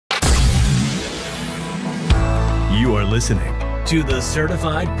are listening to the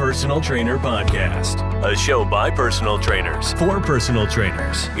Certified Personal Trainer Podcast, a show by personal trainers for personal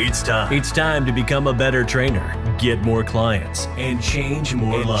trainers. It's time to become a better trainer, get more clients, and change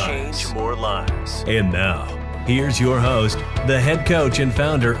more lives. And now, here's your host, the head coach and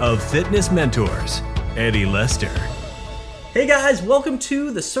founder of Fitness Mentors, Eddie Lester. Hey guys, welcome to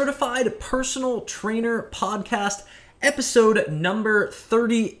the Certified Personal Trainer Podcast, episode number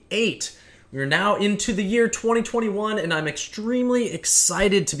 38. We're now into the year 2021, and I'm extremely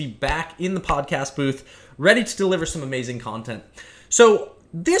excited to be back in the podcast booth, ready to deliver some amazing content. So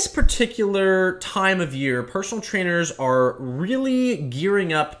this particular time of year, personal trainers are really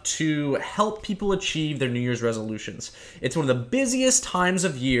gearing up to help people achieve their New Year's resolutions. It's one of the busiest times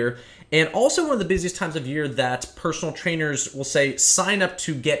of year, and also one of the busiest times of year that personal trainers will say sign up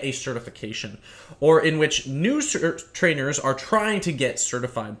to get a certification, or in which new trainers are trying to get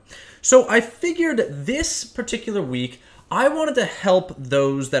certified. So I figured this particular week, I wanted to help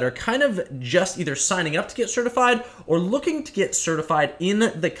those that are kind of just either signing up to get certified or looking to get certified in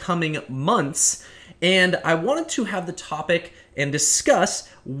the coming months. And I wanted to have the topic and discuss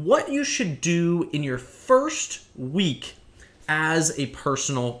what you should do in your first week as a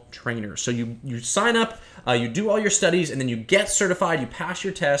personal trainer. So you sign up, you do all your studies, and then you get certified, you pass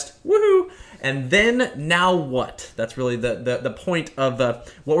your test, woohoo! And then now what? That's really the point of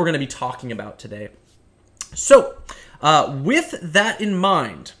what we're going to be talking about today. So with that in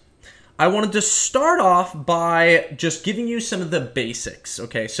mind, I wanted to start off by just giving you some of the basics.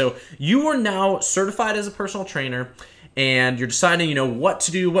 Okay, so you are now certified as a personal trainer, and you're deciding, what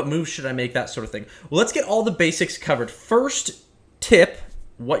to do, what moves should I make, that sort of thing. Well, let's get all the basics covered. First tip,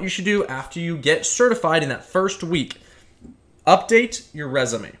 what you should do after you get certified in that first week, update your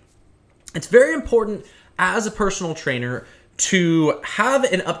resume. It's very important as a personal trainer to have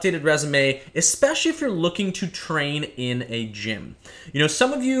an updated resume, especially if you're looking to train in a gym.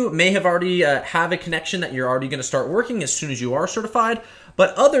 Some of you may have already have a connection that you're already going to start working as soon as you are certified,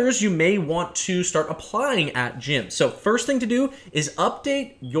 but others you may want to start applying at gyms. So first thing to do is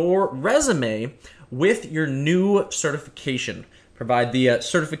update your resume with your new certification. Provide the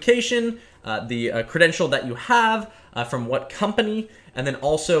certification, the credential that you have, from what company, and then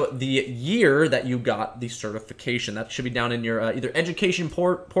also the year that you got the certification. That should be down in your either education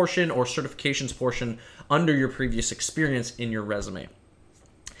portion or certifications portion under your previous experience in your resume.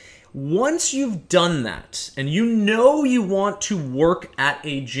 Once you've done that, and you want to work at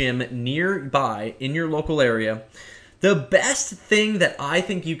a gym nearby in your local area, the best thing that I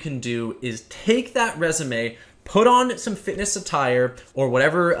think you can do is take that resume, put on some fitness attire or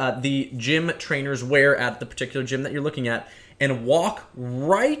whatever the gym trainers wear at the particular gym that you're looking at, and walk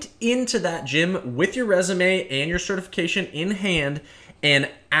right into that gym with your resume and your certification in hand and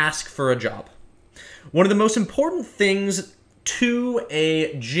ask for a job. One of the most important things to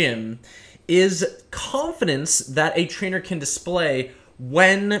a gym is confidence that a trainer can display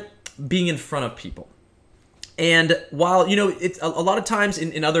when being in front of people. And while, it's a lot of times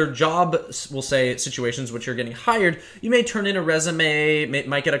in other jobs, we'll say situations which you're getting hired, you may turn in a resume,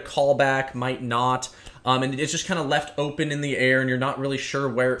 might get a call back, might not, and it's just kind of left open in the air and you're not really sure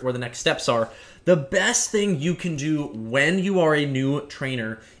where the next steps are. The best thing you can do when you are a new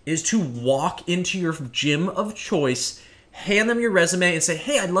trainer is to walk into your gym of choice, hand them your resume and say,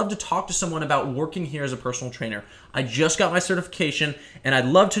 hey, I'd love to talk to someone about working here as a personal trainer. I just got my certification and I'd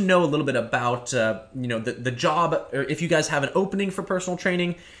love to know a little bit about the job, or if you guys have an opening for personal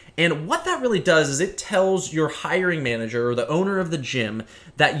training. And what that really does is it tells your hiring manager or the owner of the gym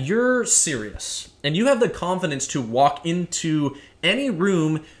that you're serious and you have the confidence to walk into any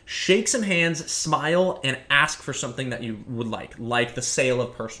room, shake some hands, smile, and ask for something that you would like the sale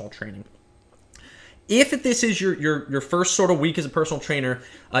of personal training. If this is your first sort of week as a personal trainer,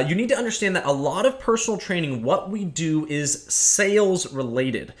 you need to understand that a lot of personal training, what we do is sales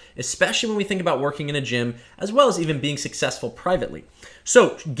related, especially when we think about working in a gym, as well as even being successful privately.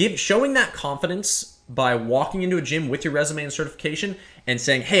 So showing that confidence by walking into a gym with your resume and certification and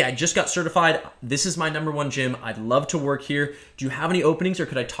saying, hey, I just got certified. This is my number one gym. I'd love to work here. Do you have any openings, or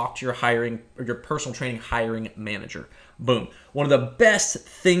could I talk to your hiring or your personal training hiring manager? Boom. One of the best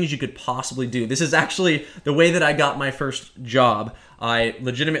things you could possibly do. This is actually the way that I got my first job. I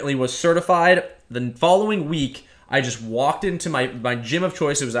legitimately was certified. The following week, I just walked into my gym of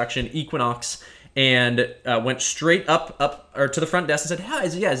choice. It was actually an Equinox, and went straight up or to the front desk and said, hi,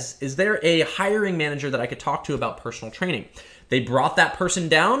 is there a hiring manager that I could talk to about personal training? They brought that person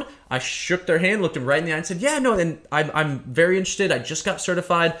down. I shook their hand, looked them right in the eye and said, yeah, no, and I'm very interested. I just got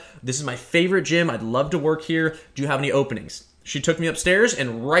certified. This is my favorite gym. I'd love to work here. Do you have any openings? She took me upstairs,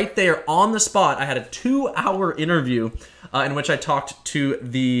 and right there on the spot, I had a 2-hour interview in which I talked to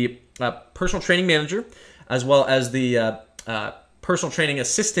the personal training manager as well as the personal training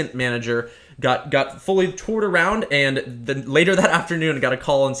assistant manager. Got fully toured around, and then later that afternoon, I got a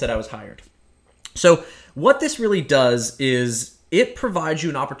call and said I was hired. So what this really does is it provides you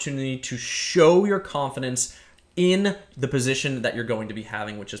an opportunity to show your confidence in the position that you're going to be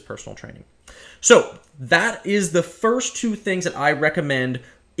having, which is personal training. So that is the first 2 things that I recommend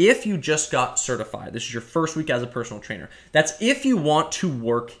if you just got certified. This is your first week as a personal trainer. That's if you want to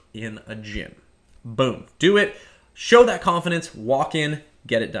work in a gym. Boom. Do it. Show that confidence. Walk in.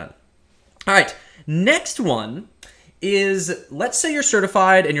 Get it done. All right. Next one is, let's say you're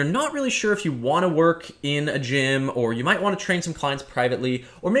certified and you're not really sure if you want to work in a gym, or you might want to train some clients privately,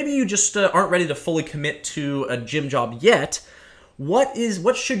 or maybe you just aren't ready to fully commit to a gym job yet. What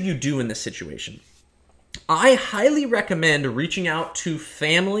should you do in this situation? I highly recommend reaching out to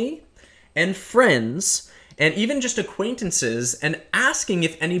family and friends and even just acquaintances and asking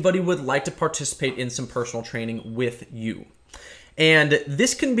if anybody would like to participate in some personal training with you. And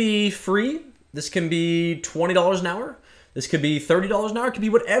this can be free. This can be $20 an hour. This could be $30 an hour. It could be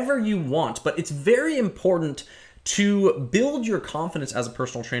whatever you want. But it's very important to build your confidence as a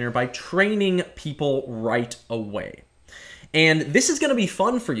personal trainer by training people right away. And this is going to be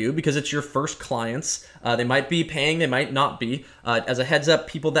fun for you because it's your first clients. They might be paying, they might not be. As a heads up,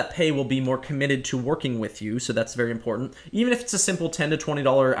 people that pay will be more committed to working with you, so that's very important. Even if it's a simple $10 to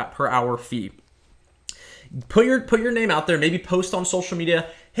 $20 per hour fee. Put your name out there, maybe post on social media,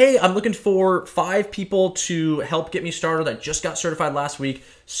 hey, I'm looking for 5 people to help get me started. I just got certified last week,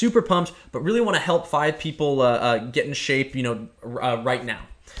 super pumped, but really want to help 5 people get in shape, right now.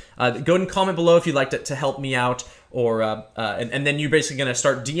 Go ahead and comment below if you'd like to help me out, or and then you're basically going to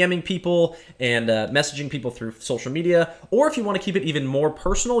start DMing people and messaging people through social media. Or if you want to keep it even more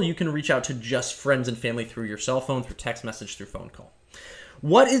personal, you can reach out to just friends and family through your cell phone, through text message, through phone call.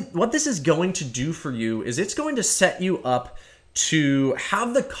 What this is going to do for you is it's going to set you up to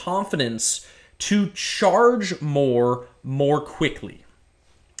have the confidence to charge more quickly.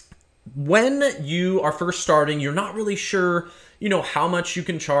 When you are first starting, you're not really sure, how much you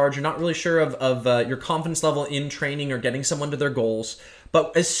can charge. You're not really sure of your confidence level in training or getting someone to their goals.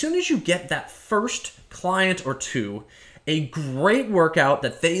 But as soon as you get that first client or 2, a great workout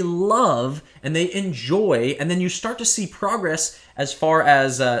that they love and they enjoy, and then you start to see progress as far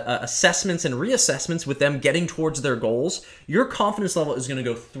as assessments and reassessments with them getting towards their goals, your confidence level is going to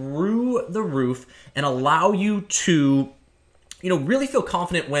go through the roof and allow you to really feel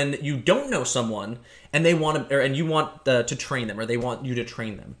confident when you don't know someone and they want to, and you want to train them, or they want you to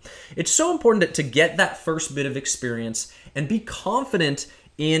train them. It's so important to get that first bit of experience and be confident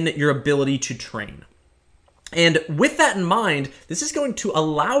in your ability to train. And with that in mind, this is going to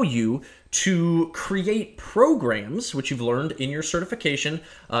allow you to create programs, which you've learned in your certification.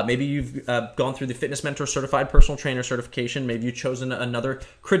 Maybe you've gone through the Fitness Mentor Certified Personal Trainer certification. Maybe you've chosen another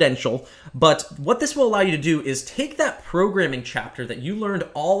credential. But what this will allow you to do is take that programming chapter that you learned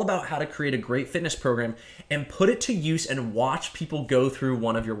all about how to create a great fitness program and put it to use and watch people go through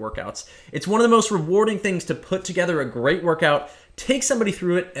one of your workouts. It's one of the most rewarding things to put together a great workout, take somebody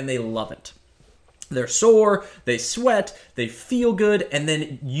through it, and they love it. They're sore, they sweat, they feel good, and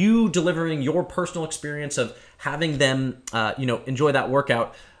then you delivering your personal experience of having them, enjoy that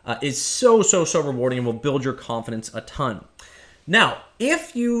workout is so rewarding and will build your confidence a ton. Now,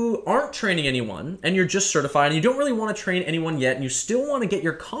 if you aren't training anyone and you're just certified and you don't really want to train anyone yet and you still want to get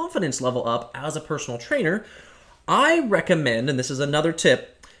your confidence level up as a personal trainer, I recommend, and this is another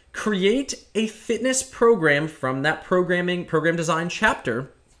tip, create a fitness program from that program design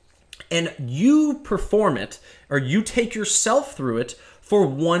chapter, and you perform it, or you take yourself through it for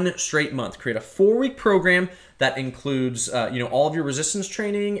 1 straight month. Create a 4-week program that includes, all of your resistance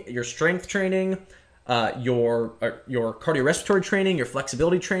training, your strength training, your cardiorespiratory training, your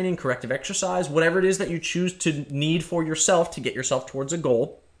flexibility training, corrective exercise, whatever it is that you choose to need for yourself to get yourself towards a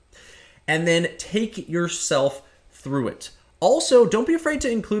goal, and then take yourself through it. Also, don't be afraid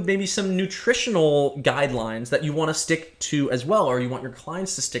to include maybe some nutritional guidelines that you want to stick to as well, or you want your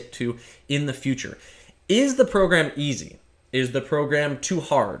clients to stick to in the future. Is the program easy? Is the program too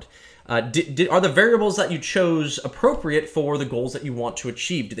hard? Are the variables that you chose appropriate for the goals that you want to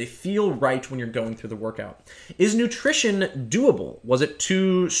achieve? Do they feel right when you're going through the workout? Is nutrition doable? Was it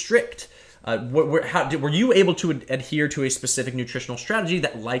too strict? Were you able to adhere to a specific nutritional strategy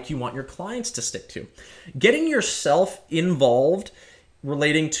that you want your clients to stick to? Getting yourself involved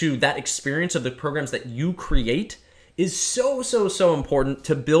relating to that experience of the programs that you create is so important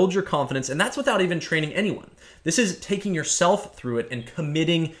to build your confidence, and that's without even training anyone. This is taking yourself through it and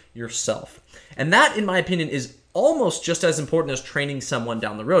committing yourself. And that, in my opinion, is almost just as important as training someone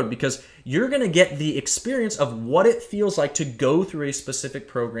down the road, because you're going to get the experience of what it feels like to go through a specific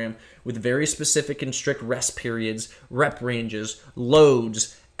program with very specific and strict rest periods, rep ranges,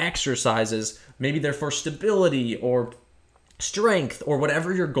 loads, exercises. Maybe they're for stability or strength or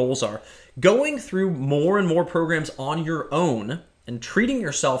whatever your goals are. Going through more and more programs on your own and treating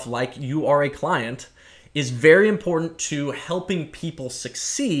yourself like you are a client is very important to helping people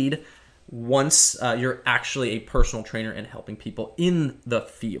succeed once you're actually a personal trainer and helping people in the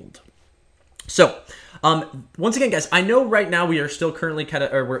field. So, once again, guys, I know right now we are still currently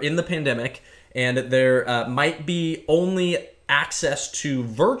we're in the pandemic, and there might be only access to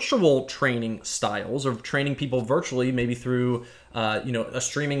virtual training styles or training people virtually, maybe through a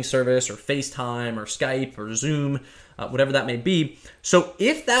streaming service or FaceTime or Skype or Zoom, whatever that may be. So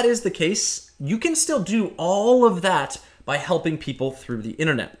if that is the case, you can still do all of that by helping people through the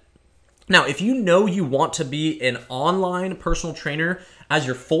internet. Now, if you know you want to be an online personal trainer as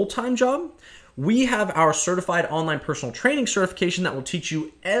your full-time job, we have our certified online personal training certification that will teach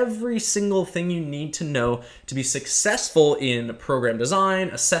you every single thing you need to know to be successful in program design,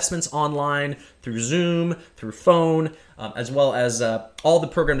 assessments online, through Zoom, through phone, as well as all the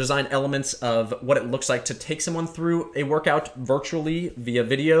program design elements of what it looks like to take someone through a workout virtually via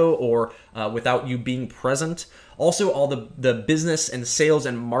video or without you being present. Also, all the business and sales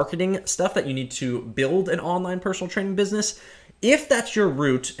and marketing stuff that you need to build an online personal training business. If that's your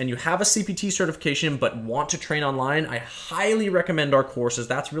route and you have a CPT certification but want to train online, I highly recommend our courses.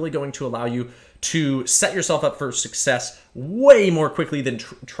 That's really going to allow you to set yourself up for success way more quickly than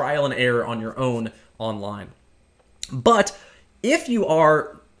trial and error on your own online. But if you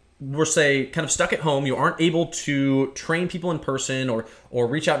are, we're say, kind of stuck at home, you aren't able to train people in person or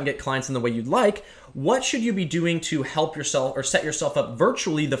reach out and get clients in the way you'd like, what should you be doing to help yourself or set yourself up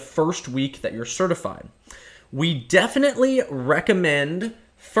virtually the first week that you're certified? We definitely recommend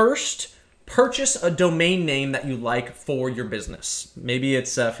first purchase a domain name that you like for your business. Maybe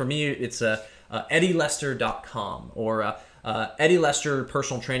it's, for me, it's eddylester.com or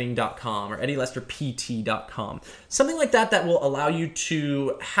eddylesterpersonaltraining.com or eddylesterpt.com. Something like that will allow you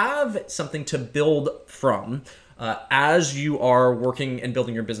to have something to build from as you are working and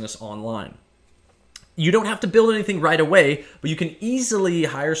building your business online. You don't have to build anything right away, but you can easily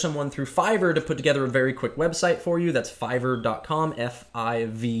hire someone through Fiverr to put together a very quick website for you. That's fiverr.com,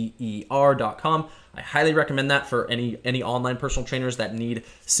 Fiver.com. I highly recommend that for any online personal trainers that need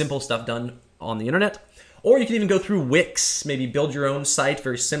simple stuff done on the internet. Or you can even go through Wix, maybe build your own site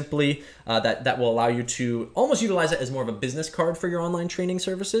very simply that will allow you to almost utilize it as more of a business card for your online training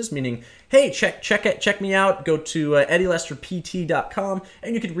services, meaning, hey, check me out, go to eddylesterpt.com,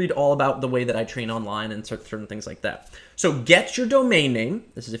 and you can read all about the way that I train online and certain things like that. So get your domain name.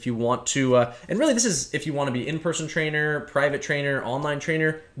 This is if you want to, and really this is if you want to be in-person trainer, private trainer, online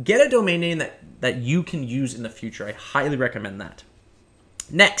trainer, get a domain name that you can use in the future. I highly recommend that.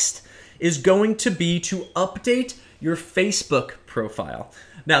 Next is going to be to update your Facebook profile.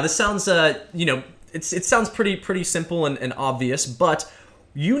 Now, this sounds, it sounds pretty simple and obvious, but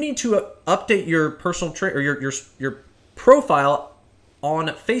you need to update your personal or your profile on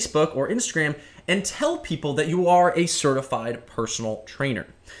Facebook or Instagram and tell people that you are a certified personal trainer.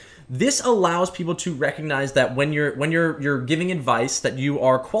 This allows people to recognize that when you're giving advice, that you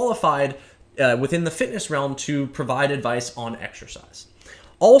are qualified within the fitness realm to provide advice on exercise.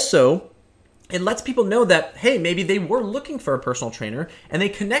 Also, it lets people know that, hey, maybe they were looking for a personal trainer and they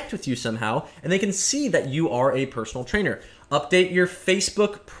connect with you somehow and they can see that you are a personal trainer. Update your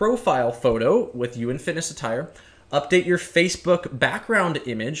Facebook profile photo with you in fitness attire. Update your Facebook background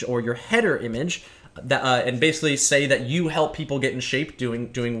image or your header image and basically say that you help people get in shape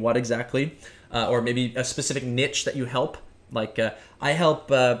doing what exactly, or maybe a specific niche that you help. Like I help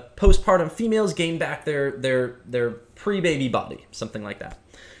postpartum females gain back their pre-baby body, something like that.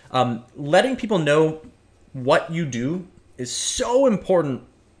 Letting people know what you do is so important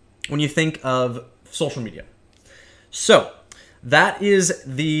when you think of social media. So that is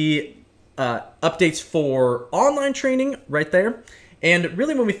the updates for online training right there. And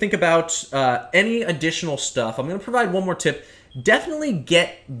really when we think about any additional stuff, I'm going to provide one more tip. Definitely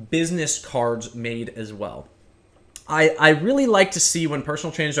get business cards made as well. I really like to see when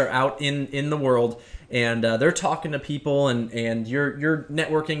personal trainers are out in the world and they're talking to people and you're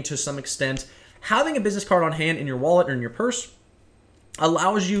networking to some extent. Having a business card on hand in your wallet or in your purse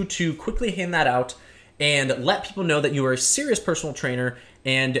allows you to quickly hand that out and let people know that you are a serious personal trainer.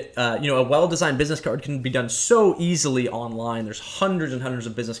 And a well-designed business card can be done so easily online. There's hundreds and hundreds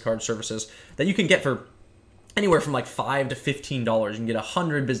of business card services that you can get for anywhere from like $5 to $15. You can get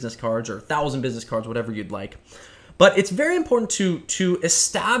 100 business cards or 1,000 business cards, whatever you'd like. But it's very important to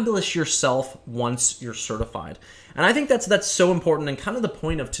establish yourself once you're certified. And I think that's so important. And kind of the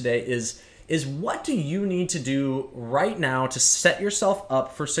point of today is what do you need to do right now to set yourself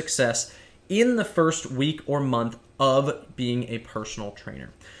up for success in the first week or month of being a personal trainer?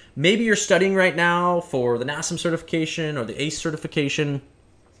 Maybe you're studying right now for the NASM certification or the ACE certification.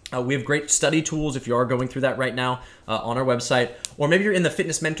 We have great study tools if you are going through that right now on our website. Or maybe you're in the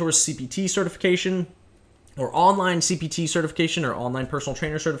Fitness Mentors CPT certification or online CPT certification or online personal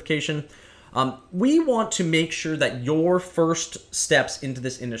trainer certification. We want to make sure that your first steps into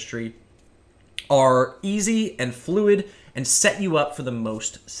this industry are easy and fluid and set you up for the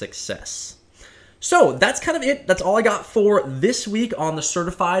most success. So that's kind of it. That's all I got for this week on the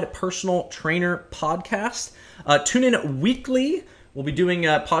Certified Personal Trainer Podcast. Tune in weekly. We'll be doing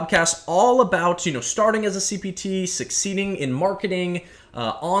a podcast all about, starting as a CPT, succeeding in marketing,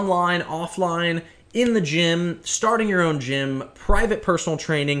 online, offline, in the gym, starting your own gym, private personal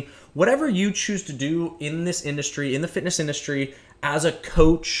training, whatever you choose to do in this industry, in the fitness industry, as a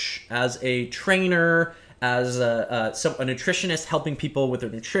coach, as a trainer, as a nutritionist helping people with their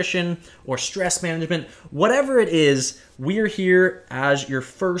nutrition or stress management, whatever it is, we're here as your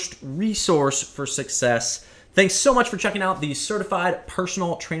first resource for success. Thanks so much for checking out the Certified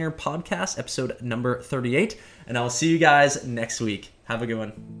Personal Trainer Podcast, episode number 38, and I'll see you guys next week. Have a good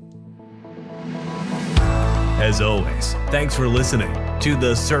one. As always, thanks for listening to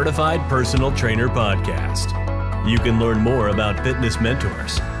the Certified Personal Trainer Podcast. You can learn more about Fitness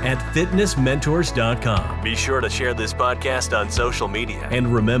Mentors at fitnessmentors.com. Be sure to share this podcast on social media.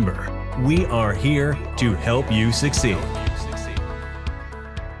 And remember, we are here to help you succeed.